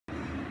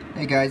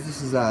Hey guys,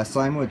 this is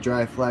Simon with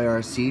Dry Fly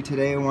RC.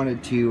 Today I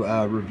wanted to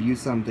review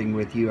something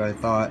with you I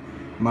thought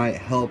might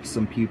help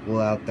some people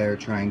out there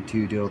trying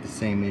to deal with the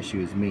same issue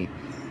as me.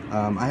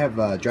 I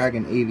have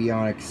Dragon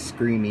Avionics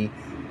Screamy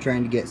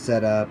trying to get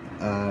set up,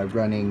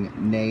 running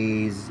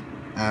Naze,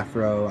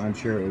 Afro. I'm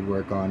sure it would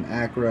work on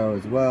Acro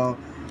as well,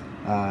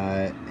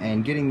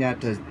 and getting that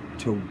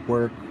to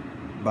work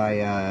by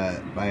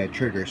a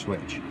trigger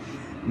switch.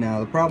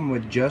 Now the problem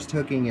with just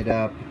hooking it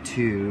up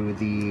to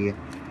the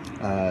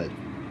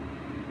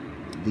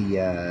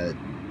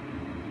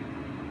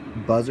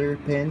buzzer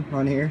pin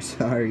on here,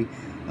 sorry,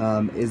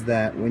 is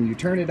that when you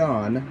turn it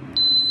on,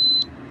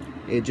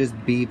 it just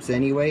beeps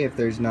anyway if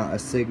there's not a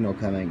signal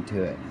coming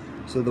to it.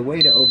 So the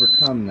way to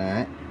overcome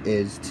that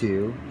is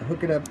to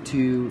hook it up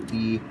to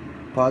the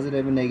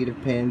positive and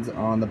negative pins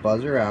on the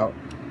buzzer out,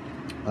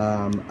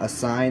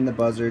 assign the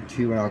buzzer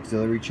to an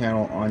auxiliary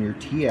channel on your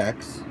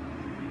TX,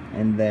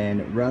 and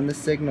then run the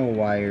signal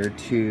wire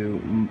to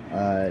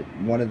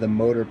one of the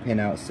motor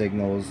pin out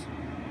signals.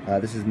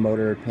 This is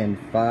motor pin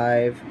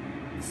 5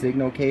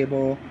 signal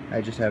cable.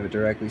 I just have it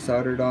directly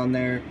soldered on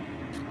there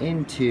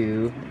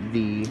into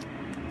the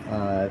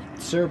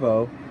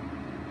servo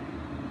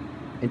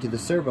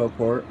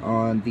port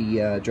on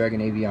the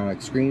Dragon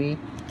Avionics Screamy.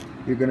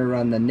 You're going to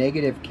run the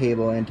negative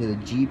cable into the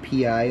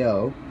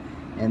GPIO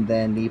and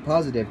then the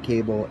positive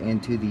cable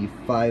into the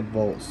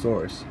 5-volt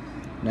source.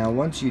 Now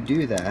once you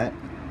do that,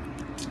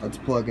 let's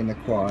plug in the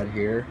quad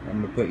here. I'm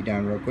going to put you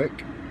down real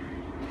quick.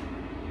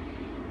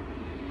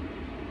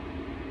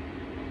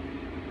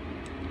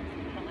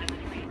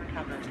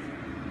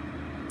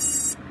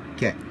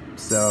 Okay,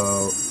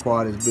 so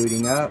quad is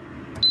booting up.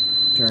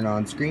 Turn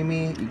on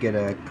Screamy, you get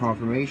a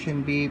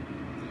confirmation beep.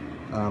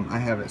 I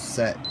have it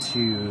set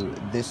to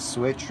this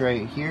switch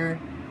right here.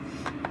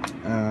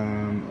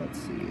 Let's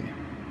see.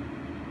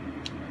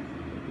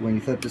 When you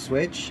flip the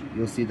switch,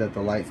 you'll see that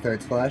the light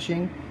starts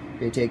flashing.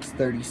 It takes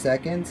 30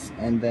 seconds,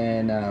 and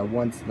then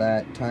once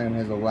that time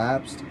has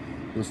elapsed,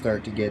 you'll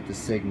start to get the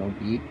signal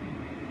beep.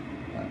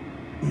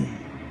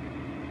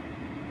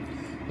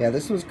 Yeah,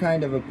 this was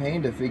kind of a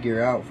pain to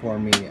figure out for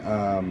me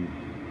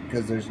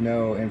because there's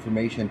no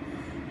information.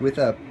 With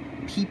a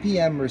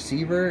PPM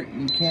receiver,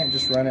 you can't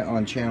just run it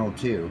on channel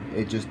 2.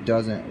 It just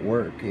doesn't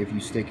work. If you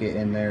stick it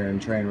in there and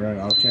try and run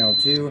it off channel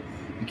 2,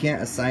 you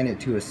can't assign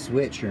it to a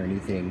switch or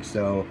anything,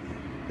 so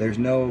there's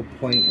no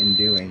point in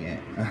doing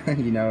it.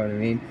 You know what I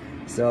mean?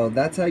 So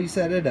that's how you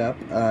set it up.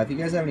 If you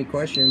guys have any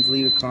questions,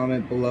 leave a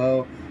comment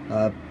below.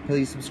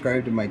 Please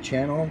subscribe to my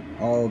channel.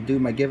 I'll do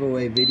my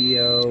giveaway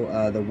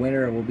video. The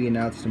winner will be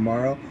announced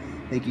tomorrow.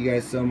 Thank you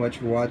guys so much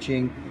for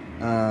watching.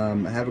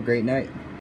 Have a great night.